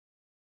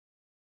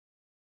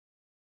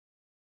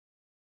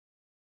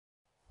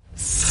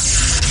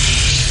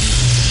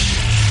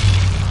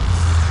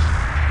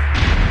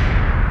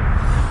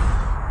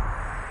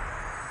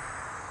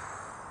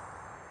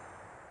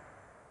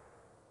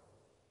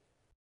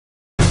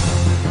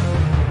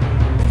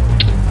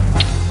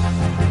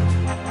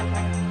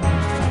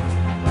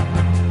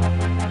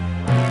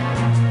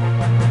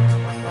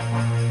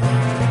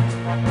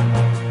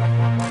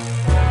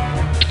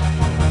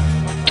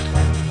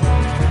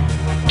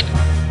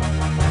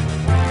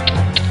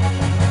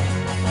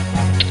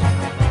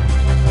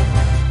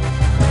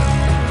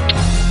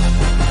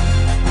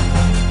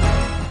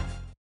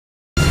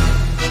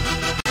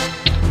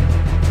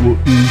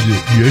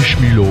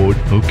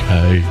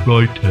Okay.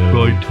 Righto.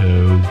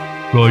 Righto.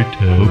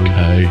 Righto.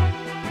 Okay.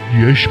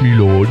 Yes, me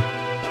lord.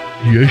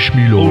 Yes,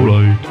 me lord. All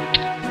right.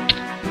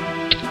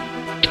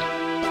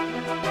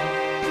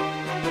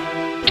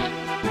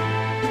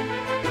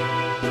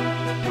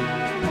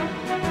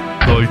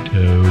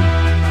 Righto.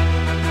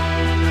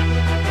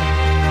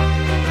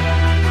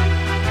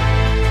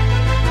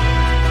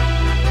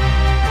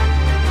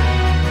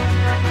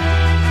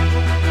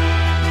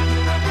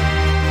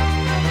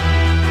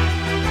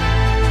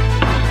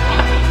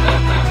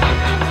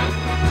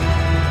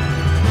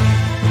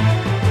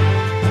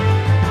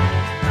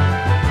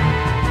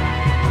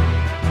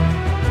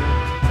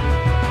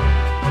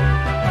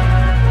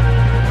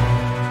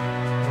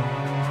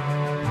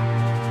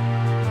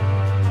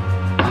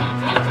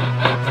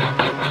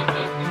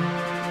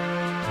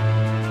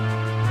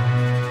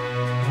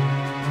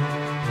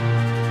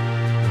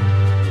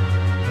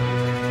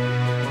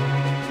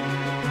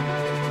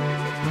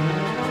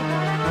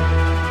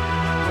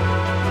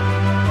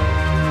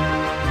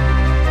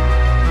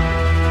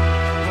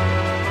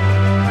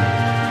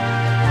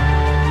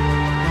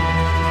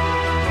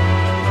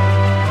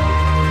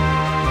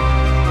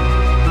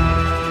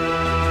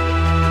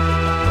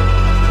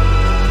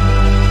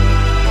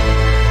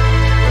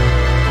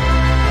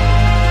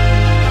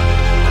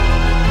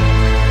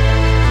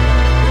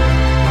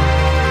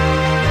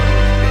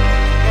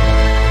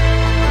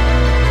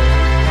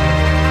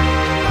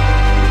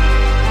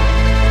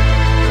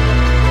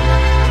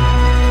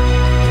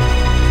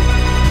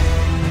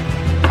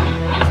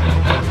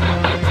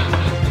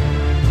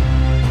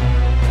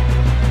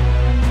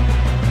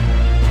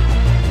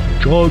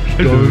 Job's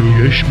done.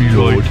 Yes, me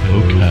lord.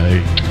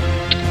 Okay.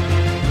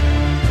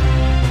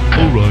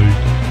 All right.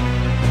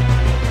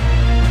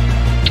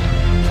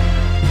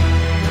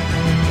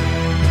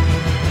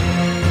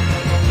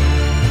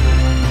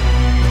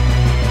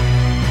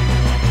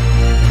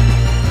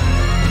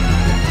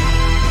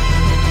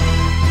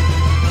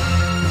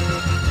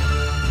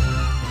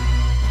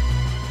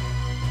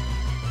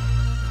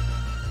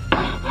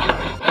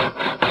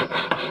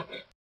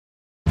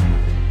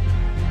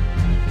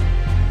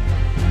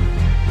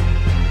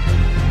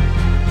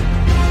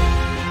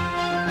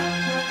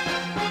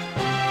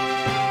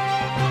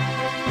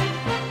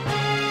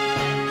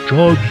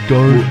 Job's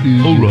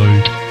done. All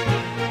right.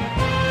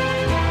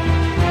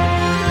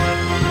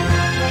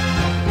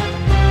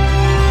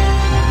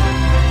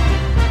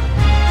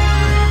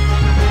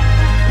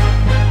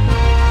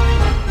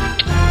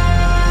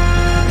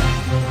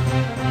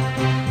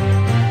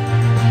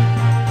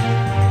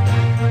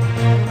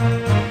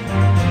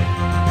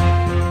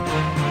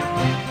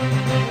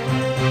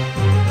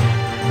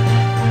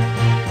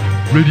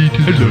 Ready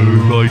to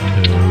serve.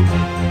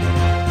 Righto.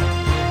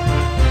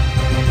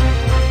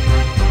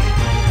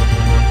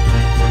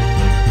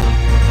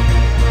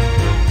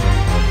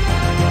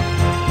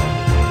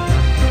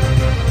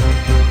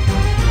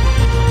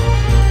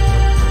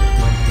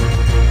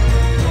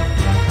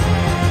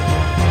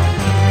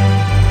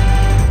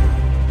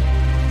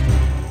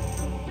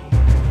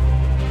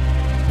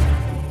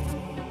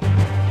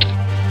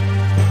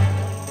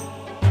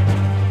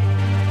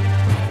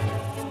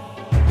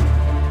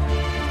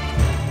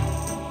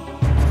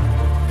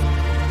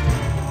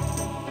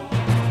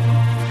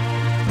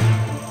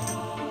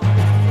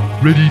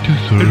 Ready to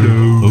serve.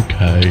 Hello.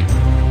 Okay.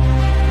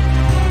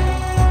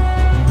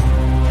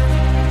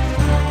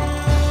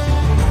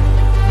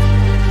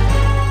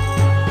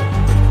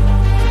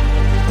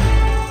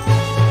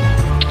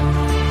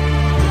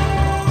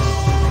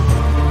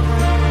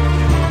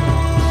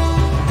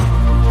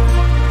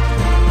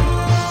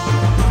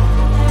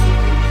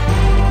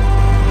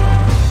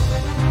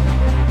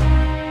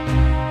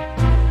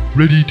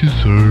 Ready to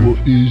serve.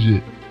 What is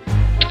it?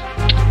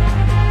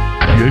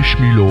 Yes,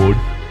 me lord.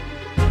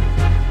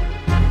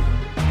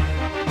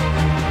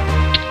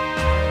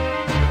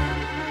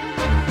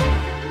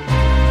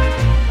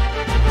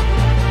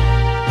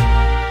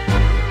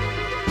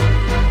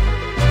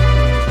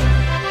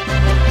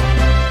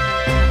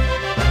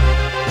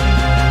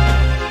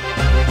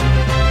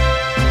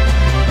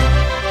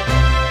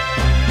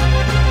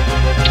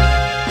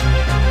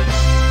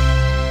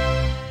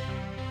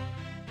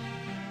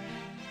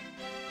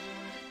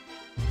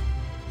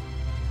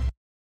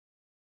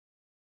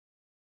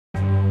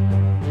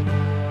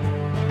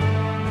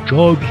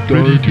 Job's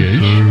done. Ready to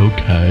serve.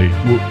 Okay.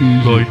 What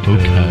is right?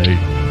 Okay.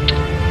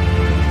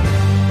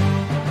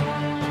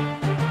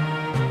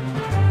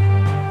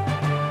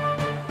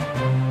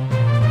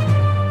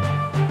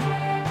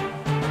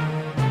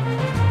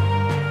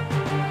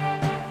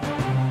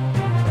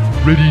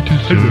 Ready to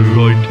serve.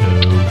 Righto.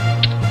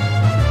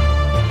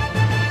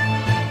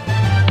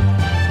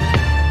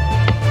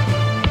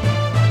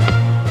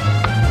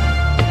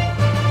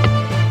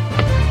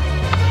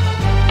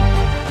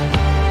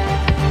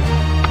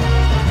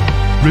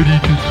 Ready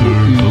to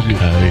serve.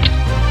 Okay.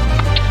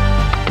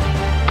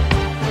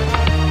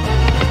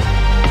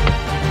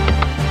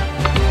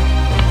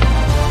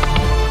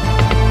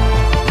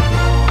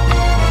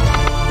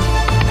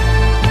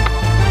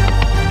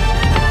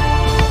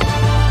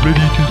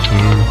 Ready to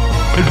serve.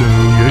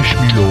 Hello.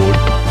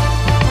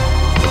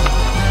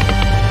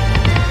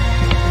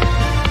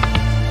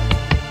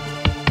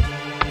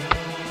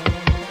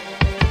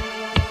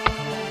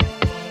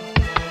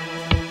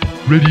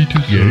 Ready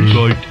to serve.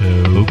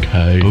 Righto.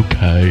 Okay.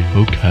 Okay.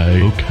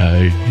 Okay.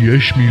 Okay.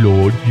 Yes, me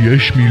lord.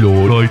 Yes, me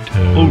lord.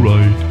 Righto. All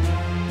right.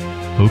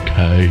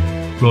 Okay.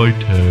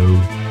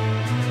 Righto.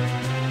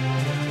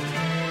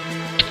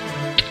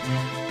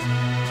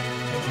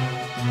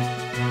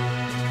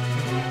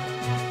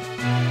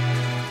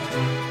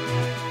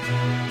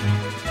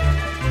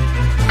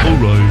 All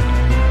right.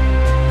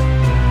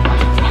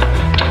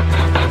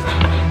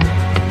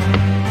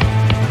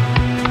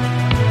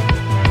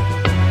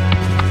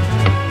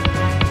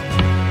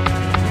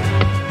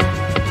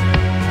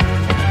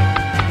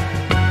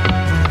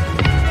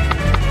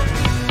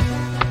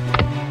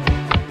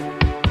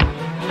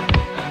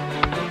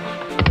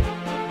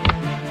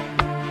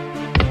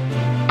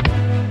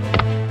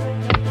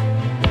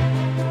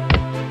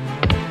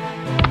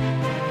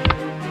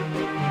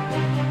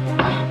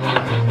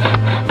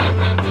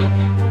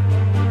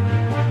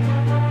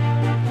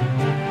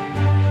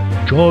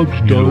 Job's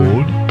done.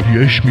 Lord.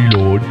 Yes, me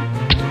lord.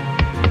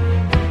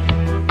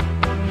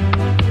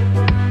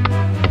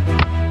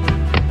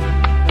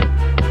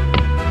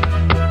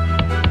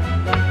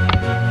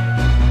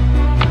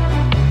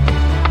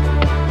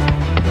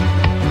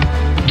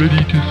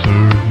 Ready to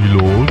serve, me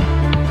lord.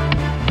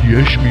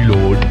 Yes, me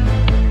lord.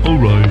 All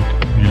right,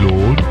 me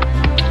lord.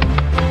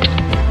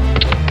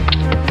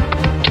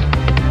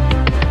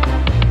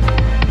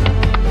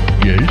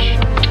 Yes.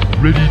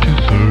 Ready to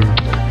serve.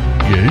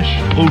 Yes.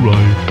 All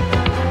right.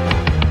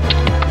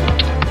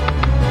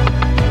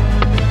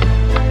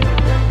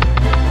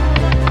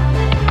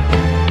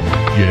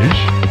 Yes,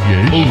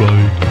 yes. All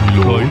right, my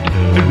lord. Right.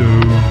 Hello.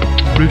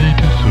 Ready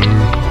to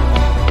serve.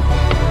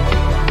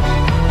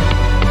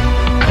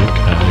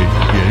 Okay.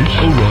 Yes.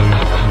 All right,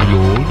 my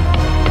lord.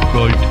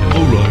 Right.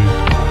 All right.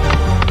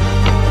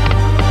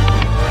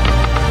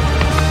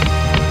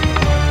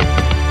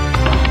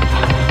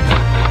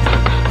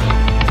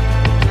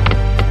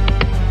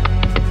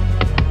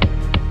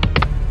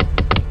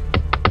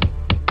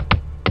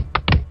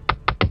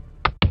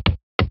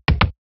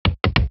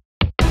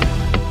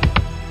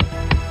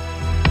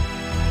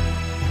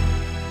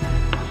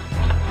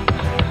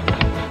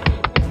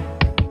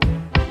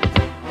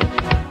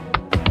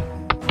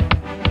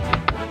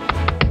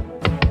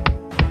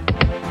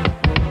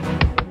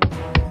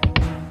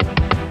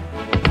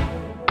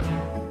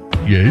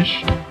 Yes?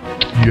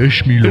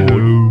 Yes, me lord.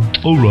 Hello.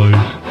 All right.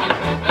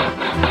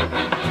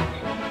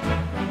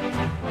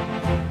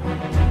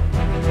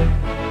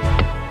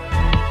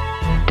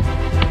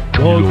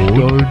 Job's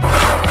done.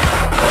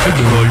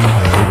 Hello.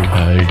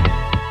 Okay.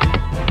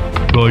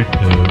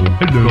 Righto.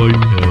 Hello.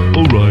 Righto.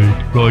 All right.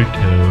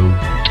 Righto.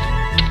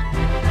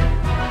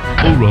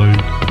 All right.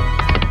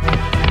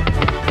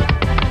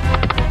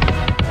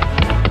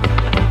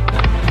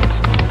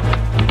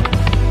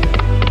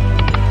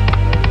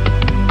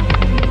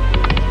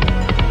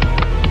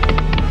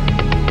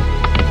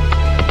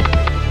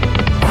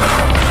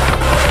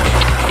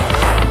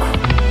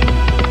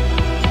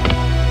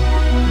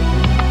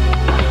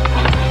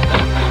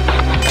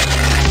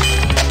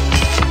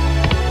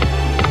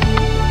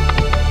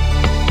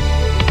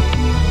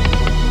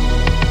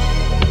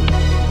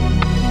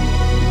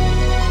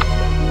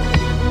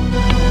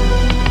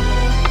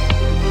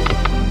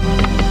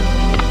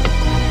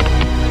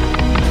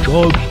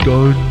 Job's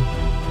done.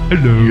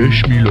 Hello. Yes,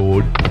 me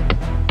lord.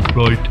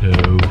 Righto.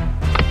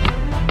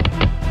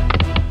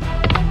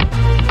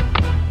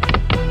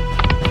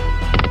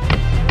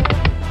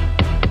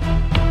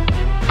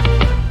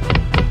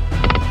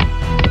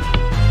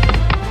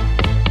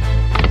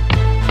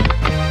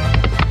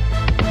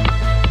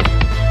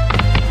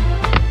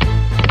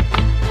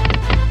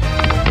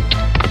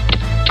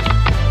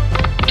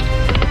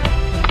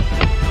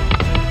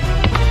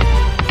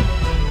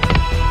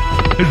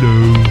 Hello.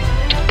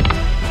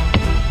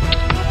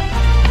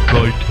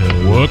 Righto.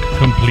 Work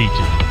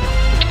completed.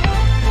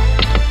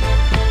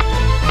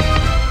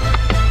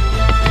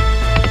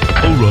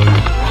 All right.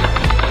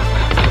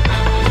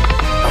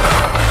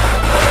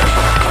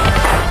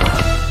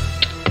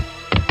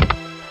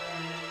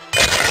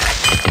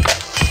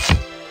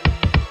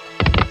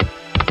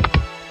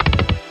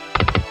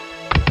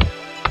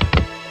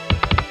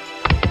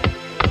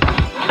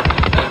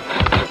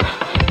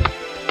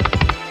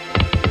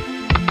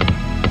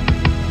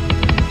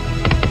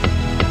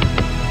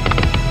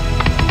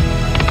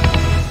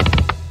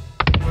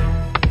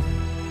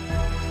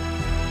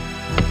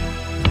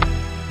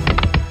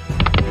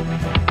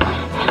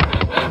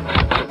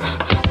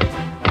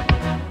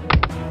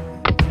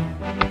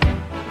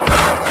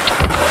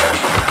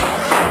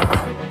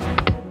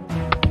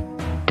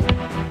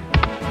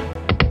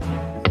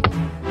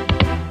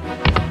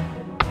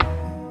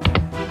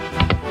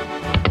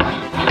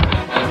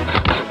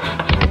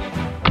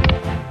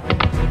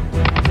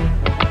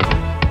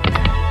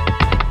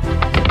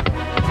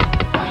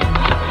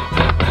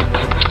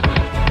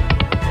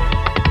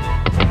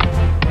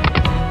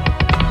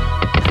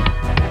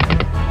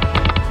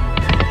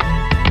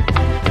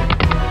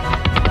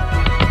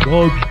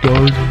 Job's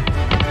done,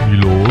 me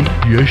lord.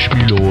 Yes,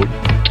 me lord.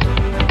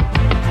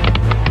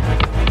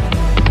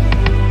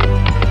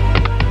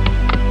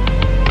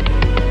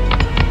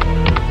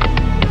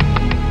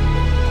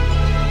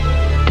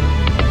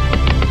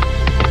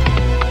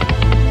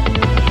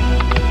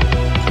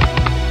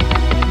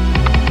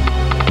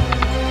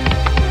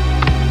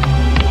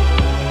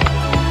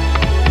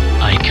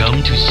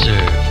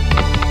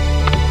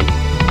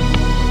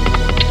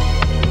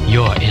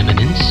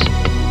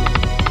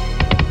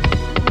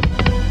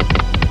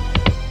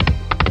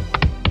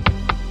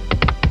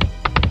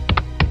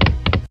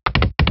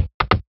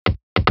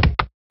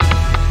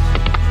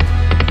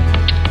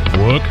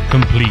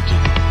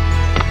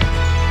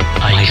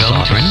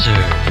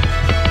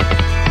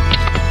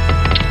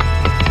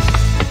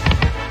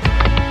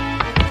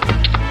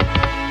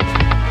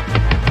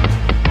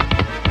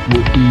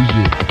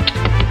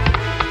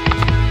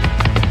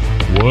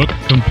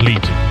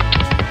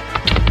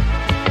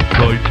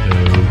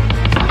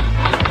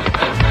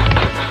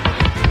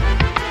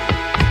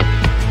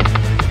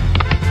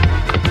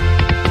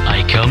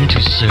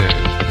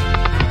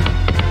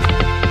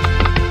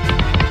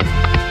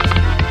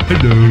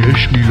 Hello.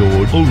 Yes, me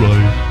lord.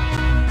 Alright.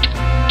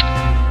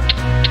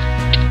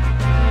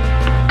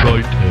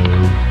 Righto.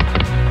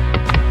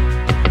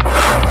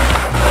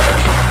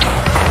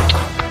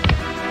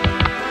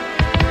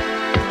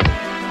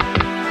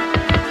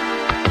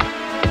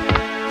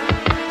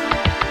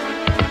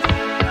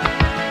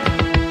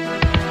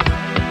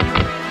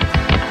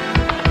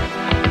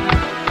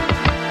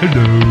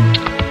 Hello.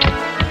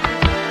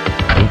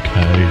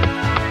 Okay.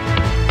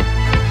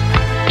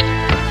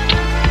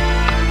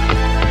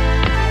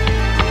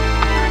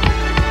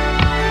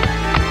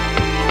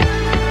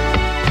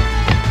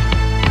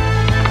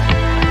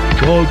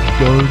 Job's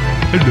done.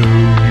 Hello.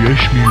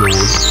 Yes, me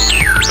lord.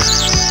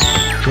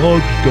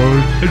 Job's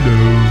done. Hello.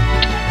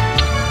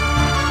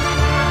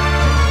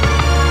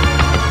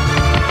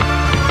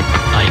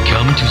 I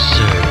come to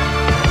serve.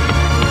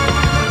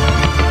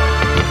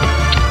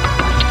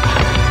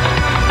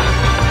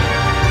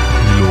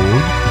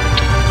 Lord?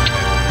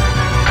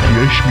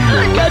 Yes, me I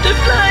lord. got a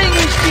flying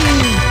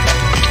machine!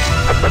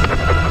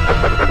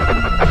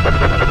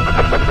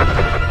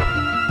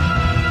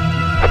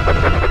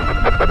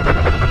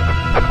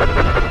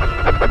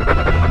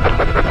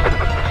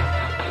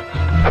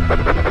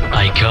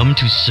 I come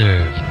to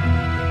serve.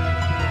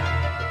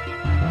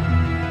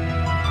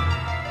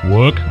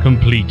 Work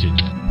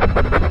completed.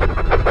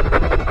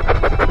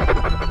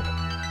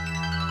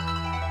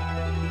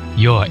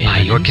 Your enemies. By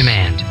your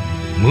command.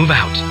 Move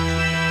out.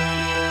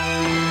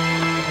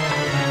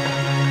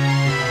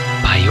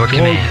 By your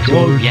command.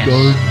 Yes.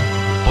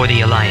 For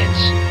the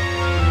Alliance.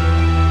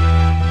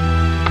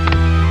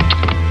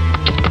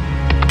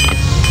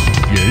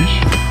 Yes?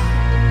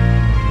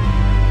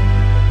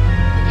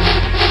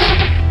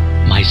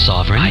 My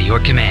sovereign. By your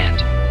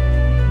command.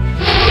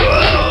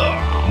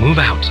 Move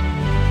out.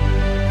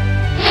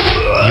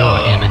 Your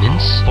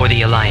Eminence. For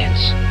the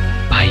Alliance.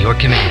 By your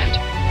command.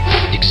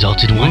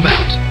 Exalted One. Move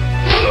out.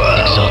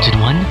 Exalted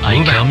One,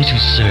 I come to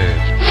serve.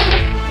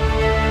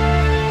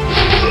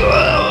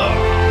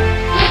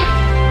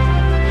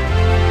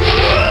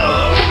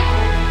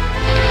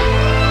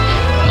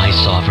 My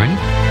sovereign?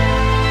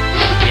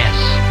 Yes.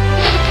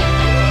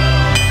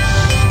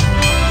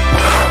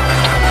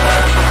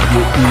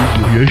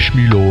 Yes,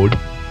 me lord.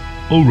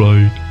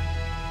 Alright.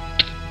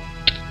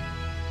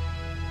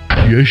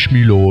 Yes,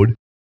 me lord.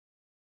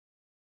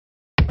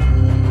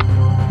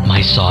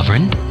 My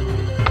sovereign?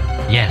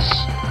 Yes.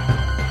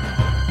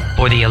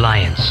 For the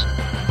Alliance.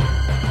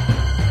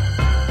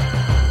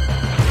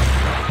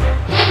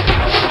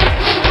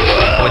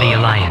 For the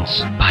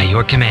Alliance. By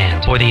your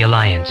command. For the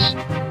Alliance.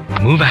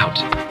 Move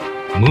out.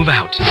 Move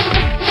out.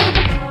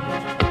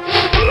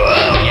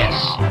 Yes.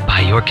 By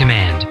your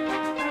command.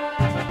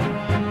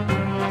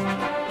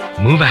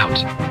 Move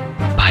out.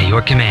 By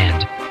your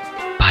command.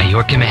 By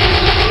your command.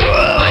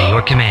 By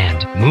your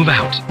command. Move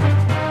out.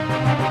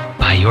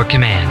 By your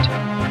command.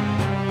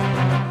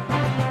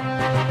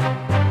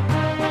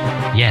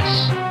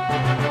 Yes.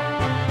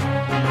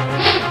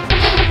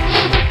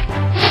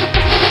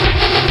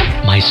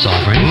 My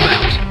sovereign. Move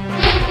out.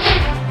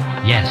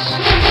 Yes.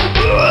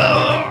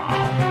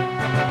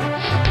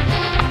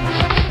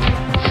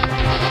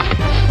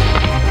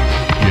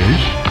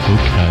 Yes?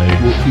 Okay.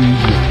 What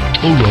is it?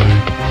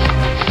 Alright.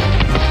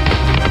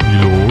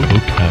 Lord,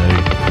 okay.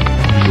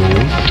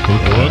 Lord,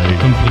 okay. Work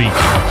complete.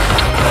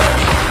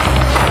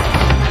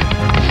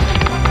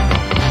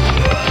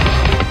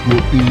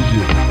 What is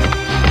it?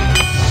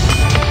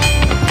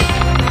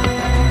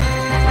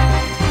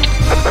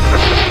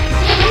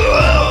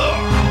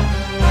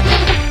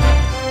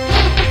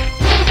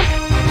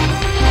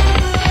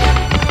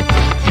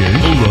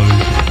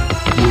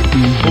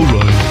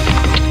 Alright.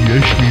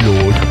 Yes, me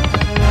lord.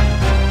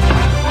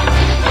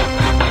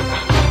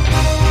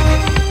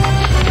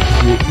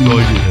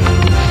 Right now.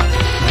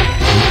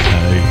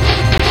 Okay.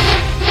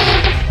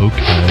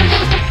 Okay.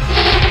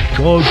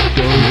 Job's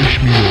done. Yes,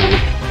 me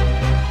lord.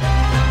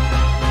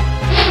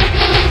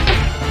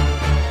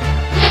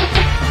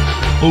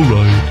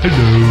 Alright.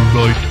 Hello.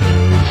 Right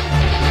now.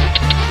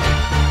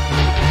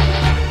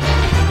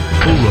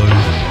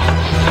 Alright.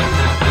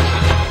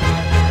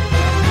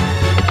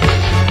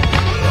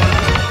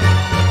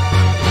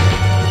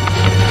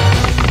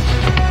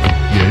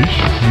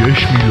 Yes,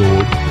 me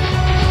lord.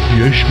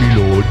 Yes, me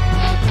lord.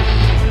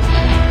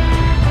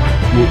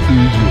 What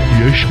is it?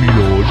 Yes, me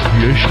lord.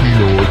 Yes, me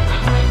lord.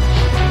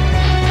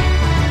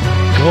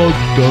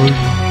 Job's done.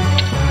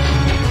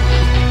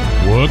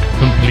 Work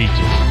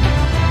completed.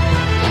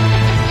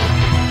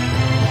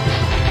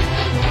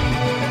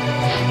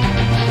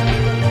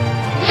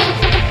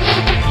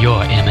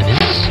 Your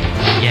Eminence?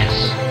 Yes.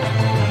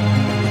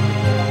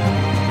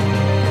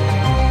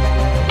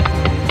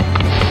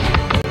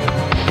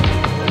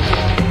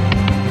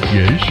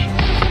 Yes?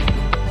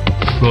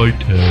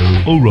 Righto.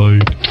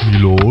 Alright, me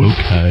lord.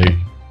 Okay.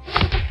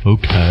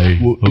 Okay.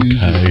 What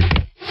okay.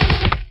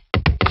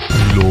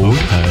 Me lord.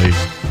 Okay.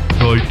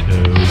 Righto.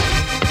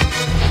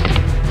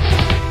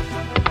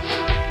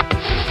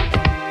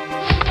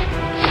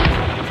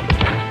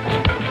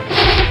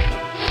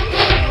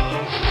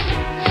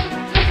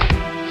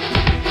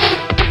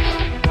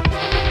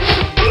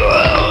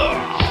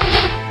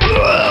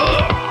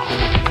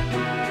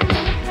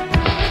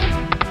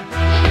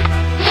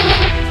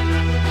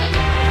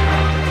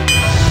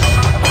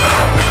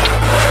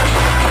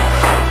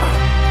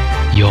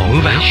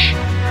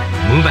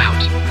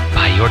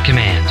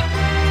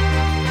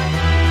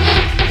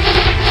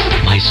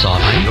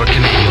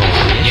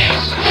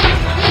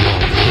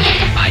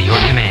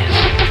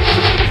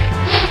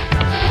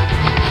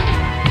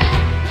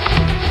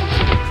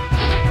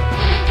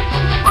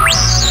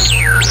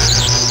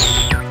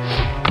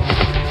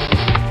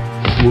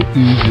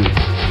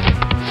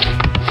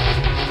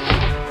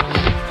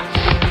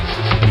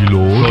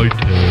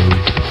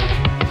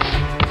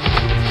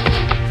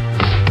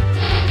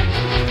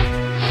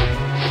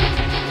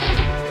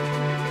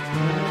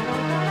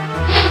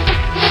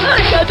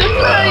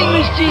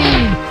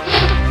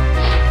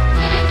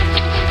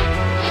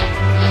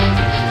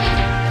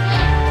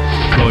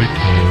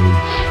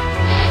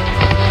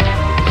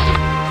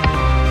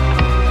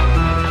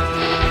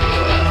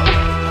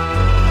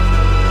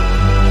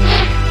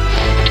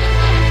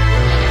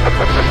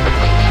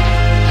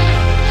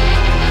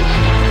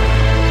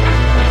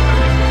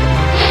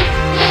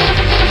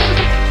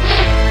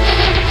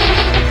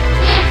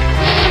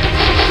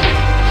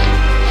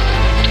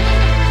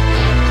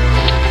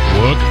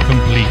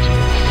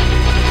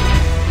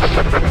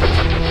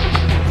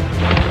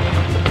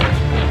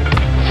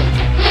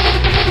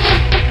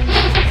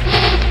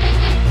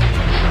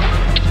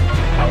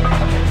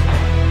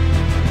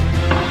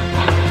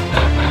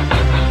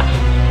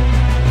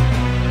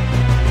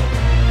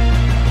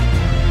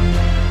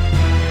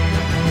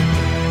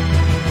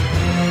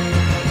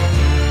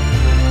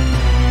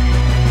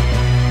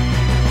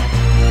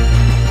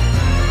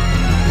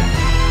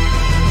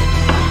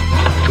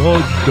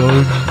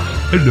 done.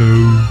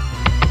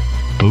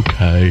 Hello.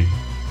 Okay.